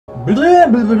It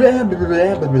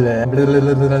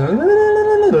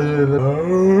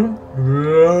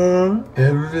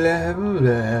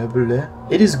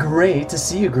is great to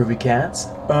see you, groovy cats.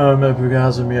 I'm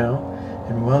EpicAwesomeYo,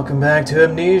 and welcome back to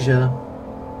Amnesia.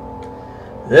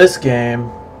 This game,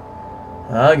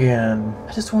 again.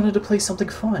 I just wanted to play something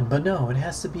fun, but no, it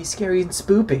has to be scary and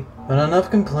spoopy. But enough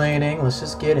complaining, let's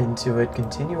just get into it.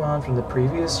 Continue on from the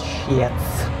previous shit.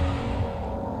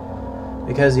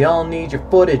 Because y'all need your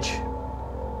footage.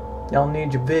 Y'all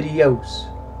need your videos.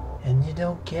 And you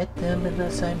don't get them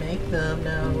unless I make them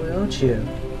now, won't you?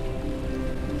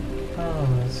 Oh,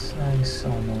 that's nice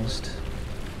almost.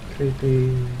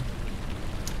 Creepy.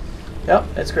 Yep,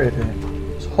 it's creepy.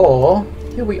 So,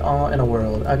 here we are in a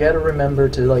world. I gotta remember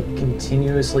to like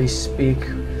continuously speak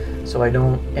so I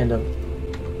don't end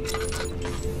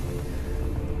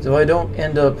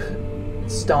up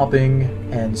stopping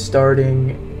and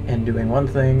starting and doing one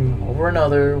thing over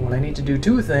another when I need to do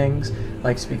two things,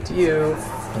 like speak to you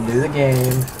and do the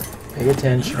game, pay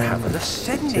attention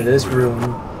to this room.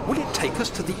 Will it take us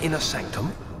to the inner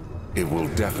sanctum? It will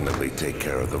definitely take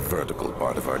care of the vertical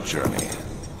part of our journey.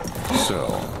 So,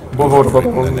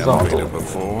 an elevator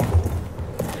before?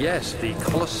 Yes, the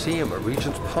Colosseum at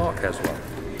Regent's Park has one.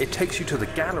 It takes you to the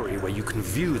gallery where you can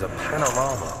view the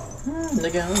panorama.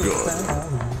 Good.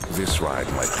 This ride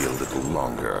might be a little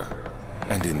longer,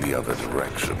 and in the other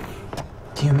direction.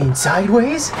 Do you mean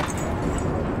sideways?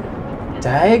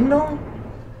 Diagonal?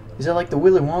 Is that like the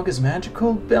Willy Wonka's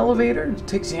magical elevator? It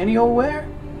takes you anywhere?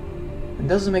 It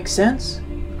doesn't make sense?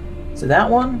 Is it that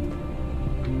one?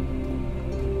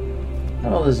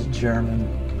 Oh, this is German.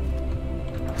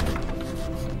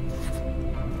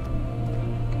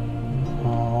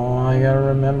 Oh, I gotta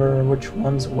remember which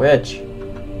one's which.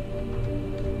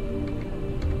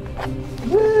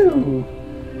 Woo!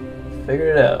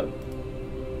 Figured it out.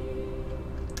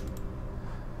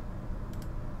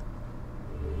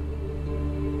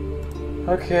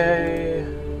 Okay,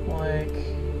 like...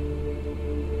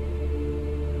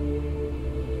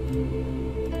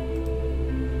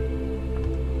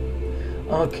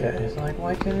 Okay, like,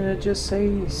 why can't it just say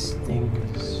these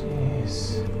things?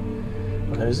 Jeez.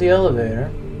 Well, there's the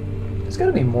elevator. There's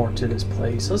gotta be more to this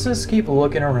place. Let's just keep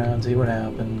looking around, see what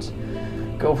happens.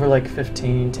 Go for like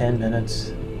 10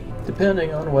 minutes.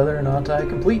 Depending on whether or not I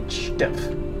complete stuff.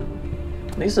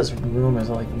 At least this room is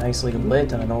like nicely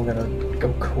lit and I don't gotta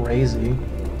go crazy.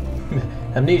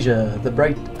 Amnesia, the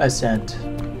bright ascent.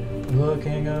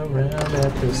 Looking around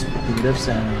at the speed of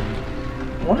sound.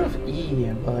 I wonder if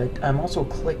E, but I'm also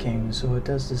clicking, so it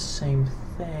does the same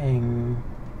thing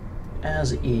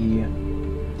as E.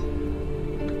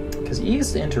 Because E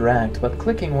is to interact, but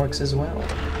clicking works as well.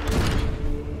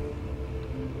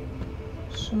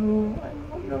 So,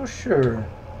 I'm not sure.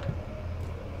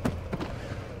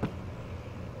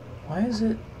 Why is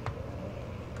it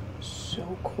so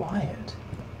quiet?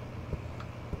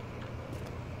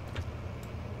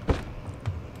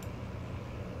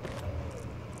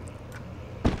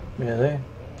 Really?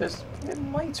 There's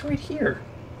lights right here.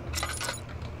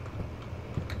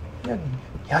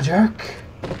 Yeah, jerk.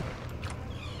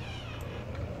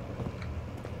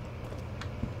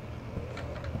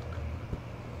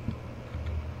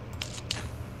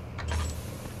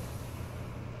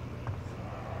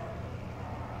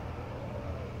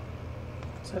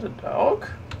 Is that a dog?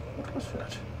 What was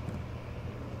that?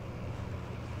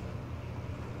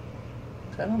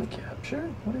 Is that on the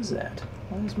capture? What is that?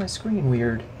 Why is my screen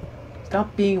weird?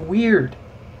 Stop being weird!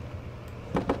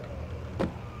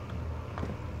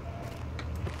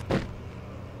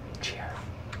 Chair.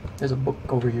 There's a book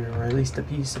over here, or at least a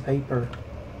piece of paper.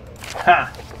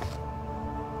 Ha!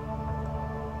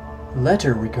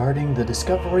 Letter regarding the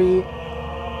discovery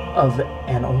of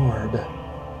an orb.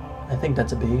 I think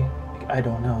that's a B. I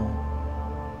don't know.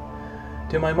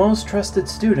 To my most trusted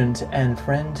student and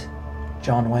friend,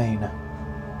 John Wayne.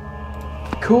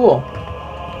 Cool.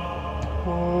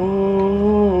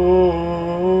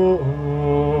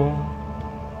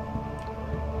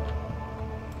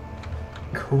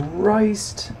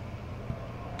 Christ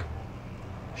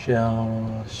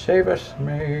shall save us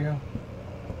me.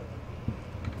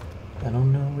 I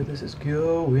don't know where this is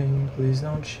going. Please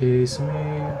don't chase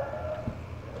me.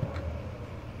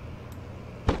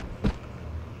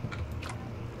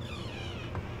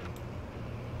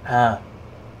 Ah,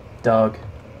 dog.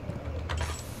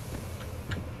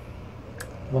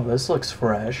 Well, this looks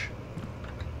fresh.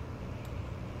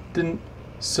 Didn't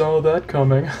saw that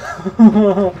coming.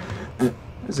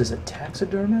 Is this a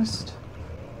taxidermist?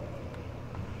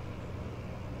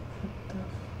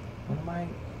 What am I?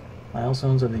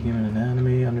 Milestones of the human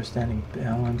anatomy, understanding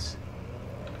balance.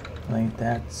 definitely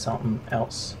that's something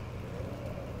else.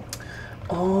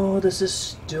 Oh, this is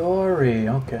story.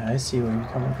 Okay, I see where you're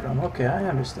coming from. Okay, I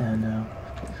understand now.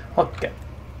 Okay.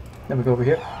 Then we go over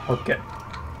here. Okay.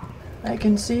 I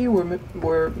can see where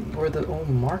the old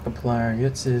Markiplier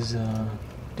gets his,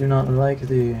 do not like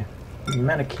the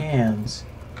amount of cans.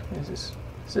 He's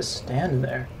just standing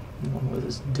there with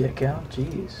his dick out.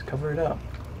 Jeez, cover it up.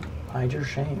 Hide your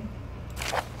shame.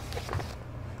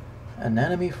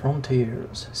 Anatomy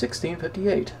Frontiers,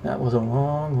 1658. That was a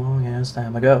long, long ass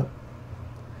time ago.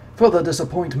 Further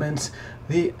disappointment,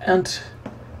 the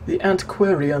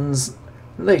antiquarian's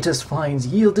latest finds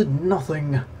yielded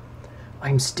nothing.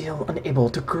 I'm still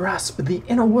unable to grasp the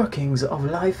inner workings of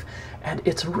life and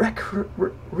its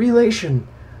relation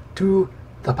to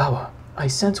the power I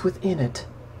sense within it.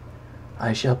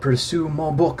 I shall pursue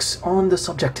more books on the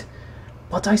subject,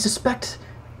 but I suspect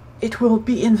it will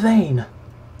be in vain,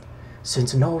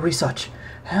 since no research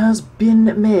has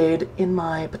been made in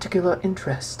my particular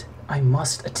interest. I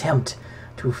must attempt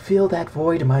to fill that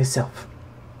void myself.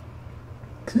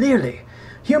 Clearly,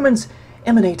 humans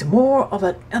emanate more of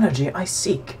that energy I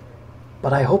seek,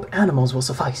 but I hope animals will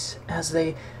suffice, as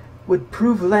they would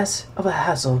prove less of a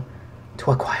hassle to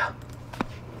acquire.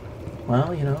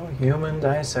 Well, you know, human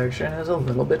dissection is a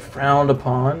little bit frowned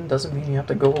upon. Doesn't mean you have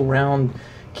to go around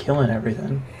killing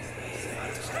everything.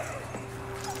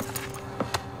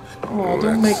 Oh,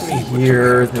 don't make me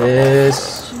hear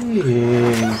this.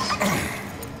 Jeez.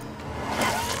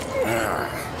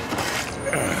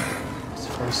 It's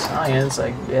for science,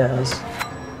 I guess.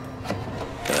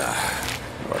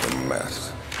 What a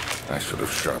mess. I should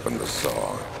have sharpened the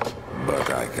saw, but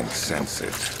I can sense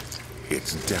it.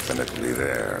 It's definitely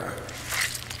there.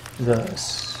 The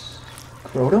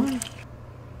scrotum?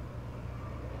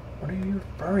 What are you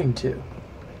referring to?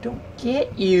 I don't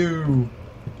get you.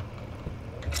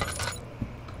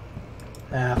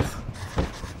 Ah.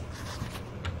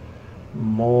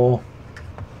 More.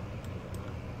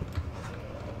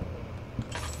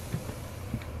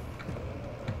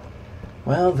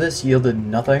 Well, this yielded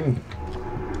nothing.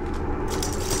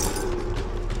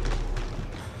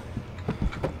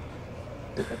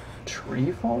 Did a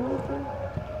tree fall over?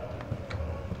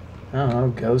 I don't know,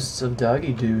 ghosts of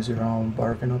doggy doos are all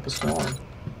barking up a storm.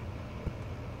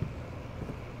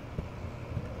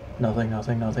 Nothing,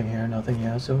 nothing, nothing here, nothing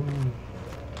here, so...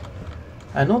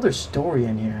 I know there's story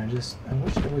in here, I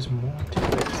wish there was more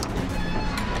to it.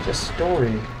 Just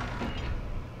story.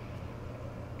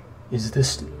 Is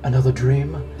this another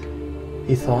dream?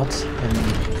 He thought, and...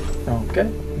 okay.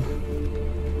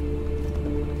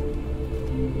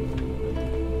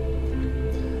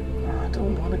 I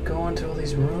don't want to go into all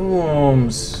these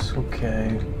rooms. Okay.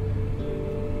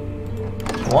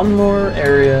 One more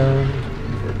area.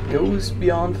 If it goes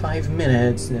beyond 5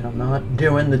 minutes, then I'm not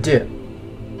doing the dip.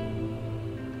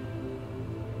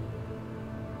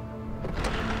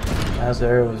 Last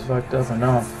area was fucked up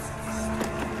enough.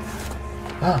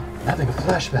 Ah, I'm having a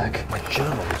flashback. My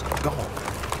journal is gone.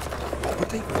 What would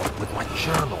they want with my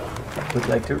journal? Would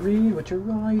like to read what you're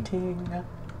writing.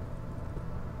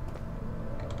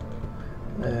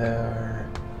 There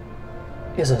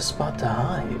is a spot to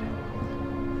hide.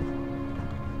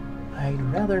 I'd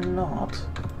rather not.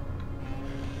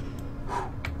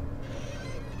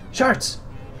 Shards!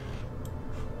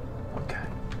 Okay.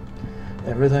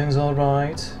 Everything's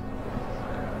alright.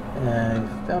 And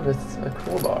I found a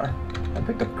crowbar. I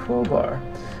picked up a crowbar.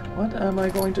 What am I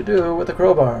going to do with the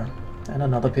crowbar? And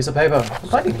another piece of paper. I'm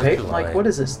finding paper. Like, what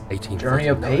is this? Journey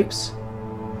of Papes?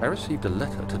 I received a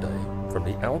letter today from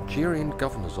the Algerian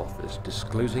governor's office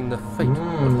disclosing the fate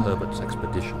of Herbert's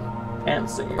expedition.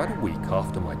 Fancy. About a week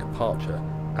after my departure,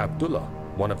 Abdullah,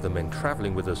 one of the men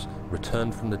traveling with us,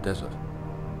 returned from the desert.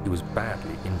 He was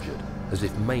badly injured, as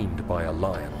if maimed by a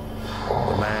lion.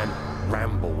 The man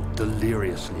rambled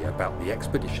deliriously about the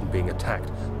expedition being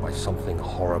attacked by something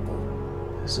horrible.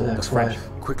 The French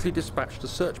quickly dispatched a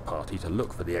search party to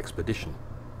look for the expedition.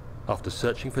 After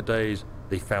searching for days,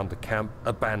 they found the camp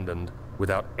abandoned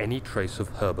without any trace of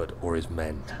Herbert or his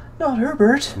men. Not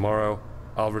Herbert! Tomorrow,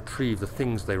 I'll retrieve the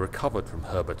things they recovered from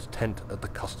Herbert's tent at the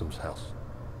customs house.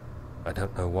 I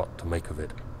don't know what to make of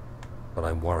it, but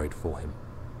I'm worried for him.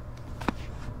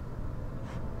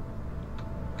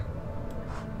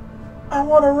 I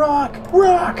want to rock!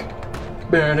 Rock!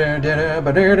 Want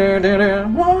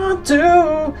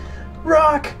to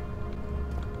rock!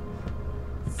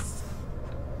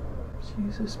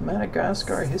 Jesus,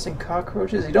 Madagascar hissing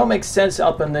cockroaches? It don't make sense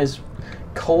up in this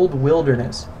cold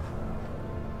wilderness.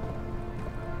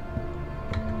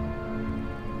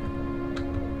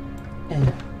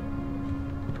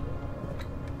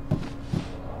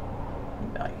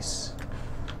 Nice.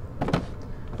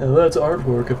 Now that's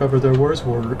artwork if ever there was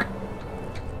work.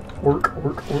 Work.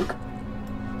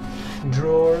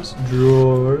 Drawers.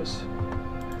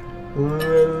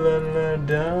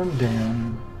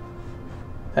 Down.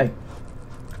 Hey.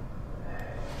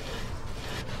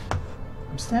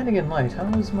 I'm standing in light. How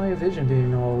is my vision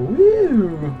being all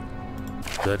woo?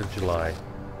 3rd of July,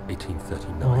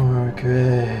 1839.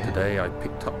 Okay. Today I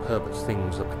picked up Herbert's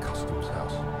things at the customs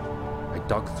house. I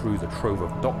dug through the trove of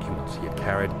documents he had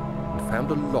carried and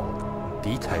found a log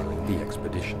detailing the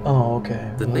expedition. Oh,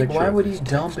 okay. The Like, nature why of would he his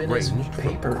dump text in his ranged from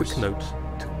papers? quick notes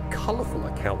to colourful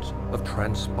accounts of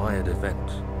transpired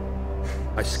events.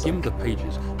 I skimmed the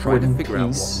pages, trying to figure out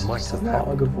what might have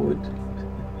happened. Of wood.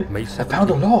 May I found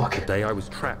a 17th, log. The day I was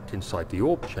trapped inside the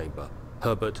orb chamber,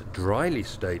 Herbert dryly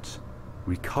states,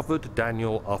 recovered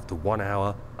Daniel after 1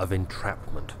 hour of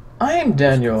entrapment. I am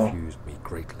Daniel. This confused me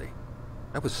greatly.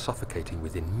 I was suffocating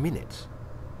within minutes.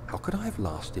 How could I have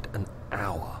lasted an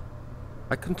hour?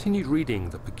 I continued reading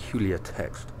the peculiar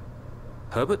text.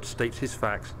 Herbert states his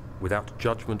facts without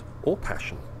judgment or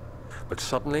passion, but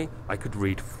suddenly I could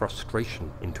read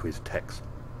frustration into his text.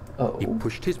 He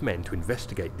pushed his men to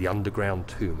investigate the underground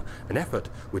tomb, an effort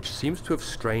which seems to have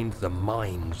strained the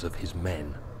minds of his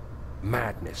men.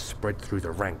 Madness spread through the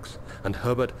ranks, and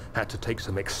Herbert had to take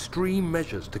some extreme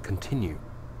measures to continue.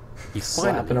 He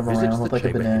finally visits the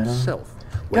chamber himself,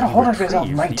 where he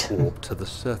retrieves the orb to the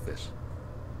surface.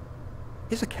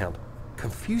 His account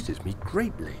confuses me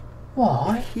greatly.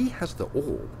 Why? If he has the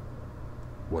orb,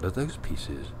 what are those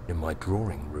pieces in my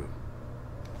drawing room?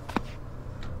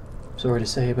 Sorry to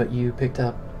say, but you picked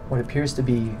up what appears to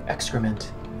be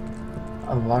excrement.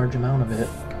 A large amount of it.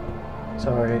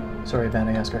 Sorry,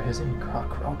 Madagascar. Here's a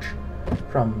cockroach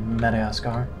from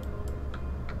Madagascar.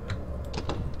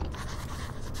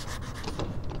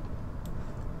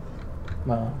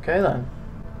 Well, okay then.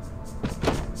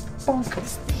 Bonk.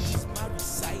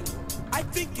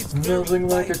 Nothing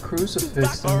like a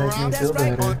crucifix to make me feel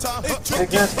better. Take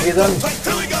that, heathen!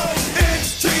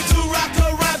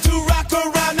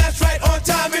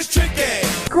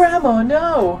 Grandma,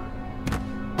 no!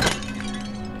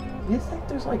 You think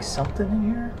there's like something in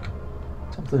here?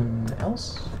 Something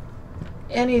else?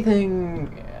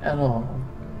 Anything at all?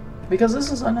 Because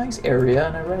this is a nice area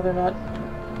and I'd rather not...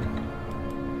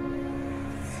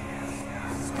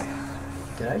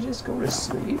 Did I just go to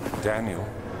sleep? Daniel?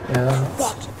 Yeah.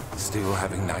 What? Still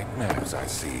having nightmares, I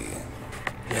see.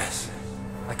 Yes.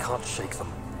 I can't shake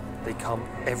them. They come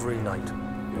every night.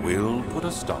 We'll put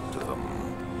a stop to them.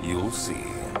 You'll see.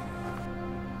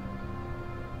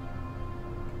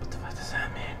 What the fuck does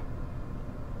that mean?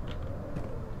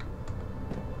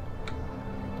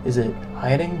 Is it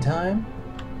hiding time?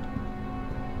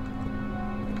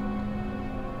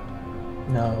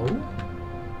 No.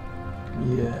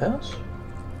 Yes.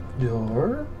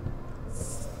 Door.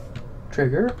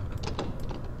 Trigger.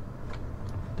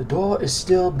 The door is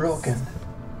still broken.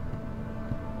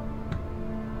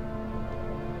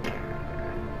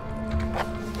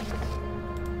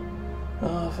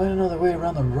 Find another way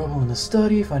around the rubble in the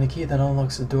study. Find a key that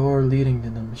unlocks the door leading to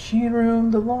the machine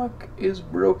room. The lock is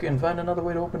broken. Find another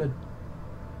way to open it.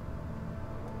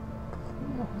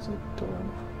 What's the door?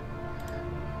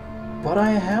 But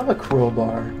I have a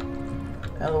crowbar.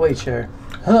 Out of the way, chair.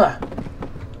 Huh!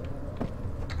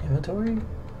 Inventory?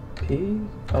 P-O-L-G-K-Y-T.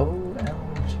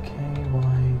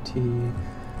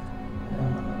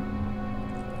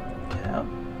 Cap.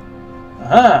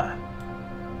 Aha!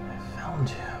 I found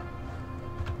you.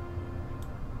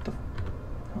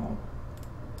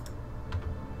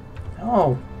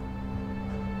 Oh.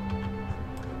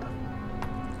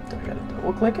 Do I gotta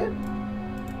double click it?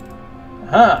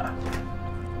 Aha!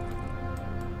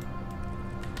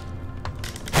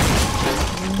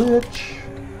 Bitch.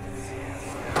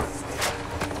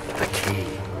 The key.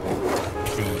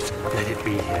 Please, let it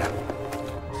be here.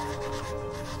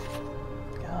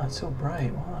 God, it's so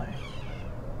bright. Why?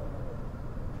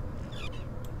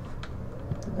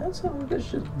 Did that son of a bitch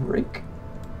just break?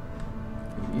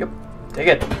 Yep. Take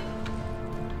it.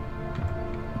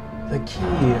 The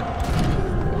key.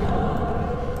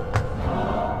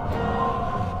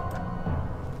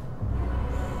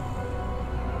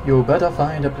 You better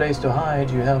find a place to hide.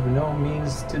 You have no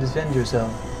means to defend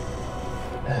yourself.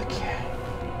 Okay.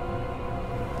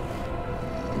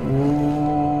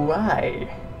 Why?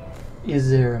 Is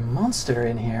there a monster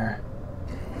in here?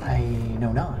 I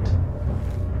know not.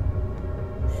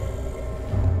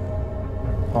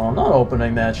 Oh, I'm not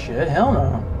opening that shit. Hell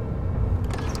no.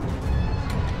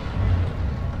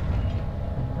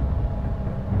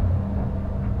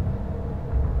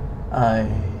 I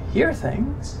hear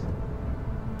things.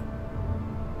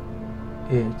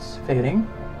 It's fading.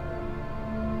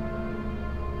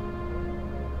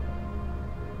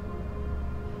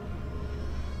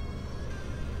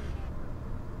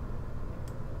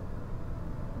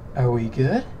 we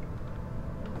good?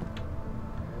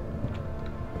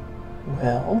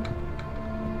 Well...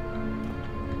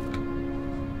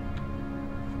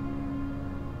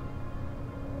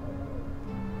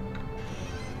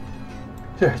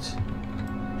 Dirt.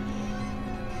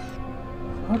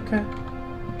 Okay.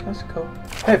 That's cool.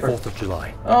 Paper. 4th of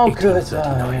July. Oh, good.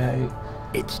 1839.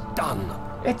 It's done.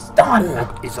 It's done. The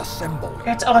orb is assembled.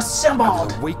 It's I assembled.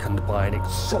 was awakened by an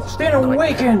exhausting Been nightmare.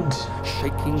 awakened.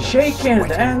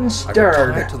 Shaking and I stirred.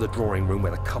 retired to the drawing room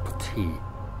with a cup of tea.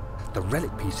 The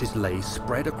relic pieces lay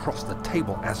spread across the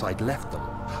table as I'd left them,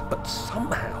 but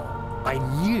somehow I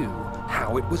knew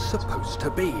how it was supposed to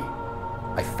be.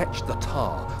 I fetched the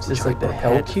tar, Is which this I like the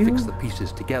prepared to Hell fix Cube? the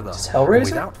pieces together. Is this Hellraiser? And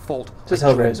without fault, This is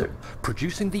I joined Hellraiser. them,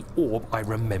 producing the orb I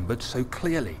remembered so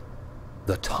clearly.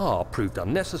 The tar proved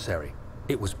unnecessary.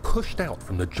 It was pushed out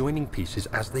from the joining pieces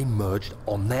as they merged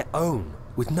on their own,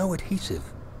 with no adhesive.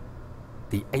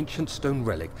 The ancient stone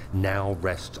relic now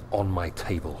rests on my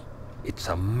table. Its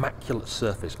immaculate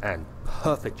surface and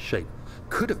perfect shape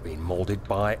could have been molded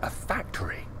by a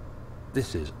factory.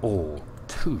 This is all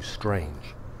too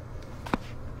strange.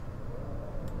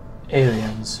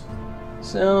 Aliens.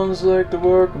 Sounds like the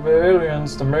work of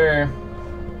aliens to me.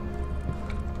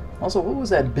 Also, what was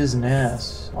that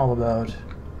business all about?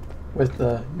 With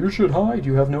the, you should hide,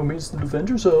 you have no means to defend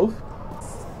yourself.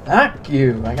 Fuck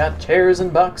you, I got chairs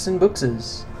and boxes and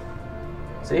bookses.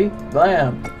 See?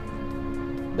 Blam.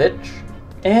 Bitch.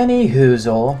 Any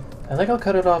hoozle. I think I'll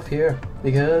cut it off here,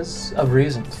 because of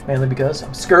reasons. Mainly because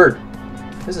I'm scared.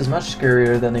 This is much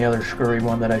scarier than the other scurry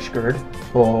one that I scurred.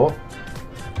 Oh.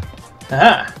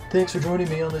 Ah! Thanks for joining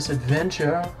me on this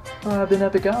adventure. I've been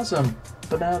Epic Awesome.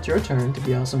 But now it's your turn to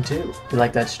be awesome too. If you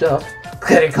like that stuff,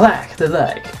 click the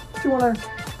like. If you want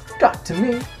to talk to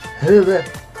me,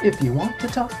 if you want to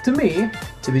talk to me,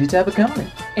 tap a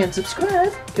comment. And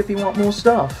subscribe if you want more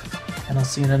stuff. And I'll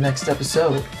see you in the next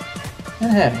episode.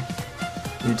 And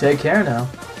hey, you take care now.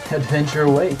 Adventure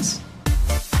awaits.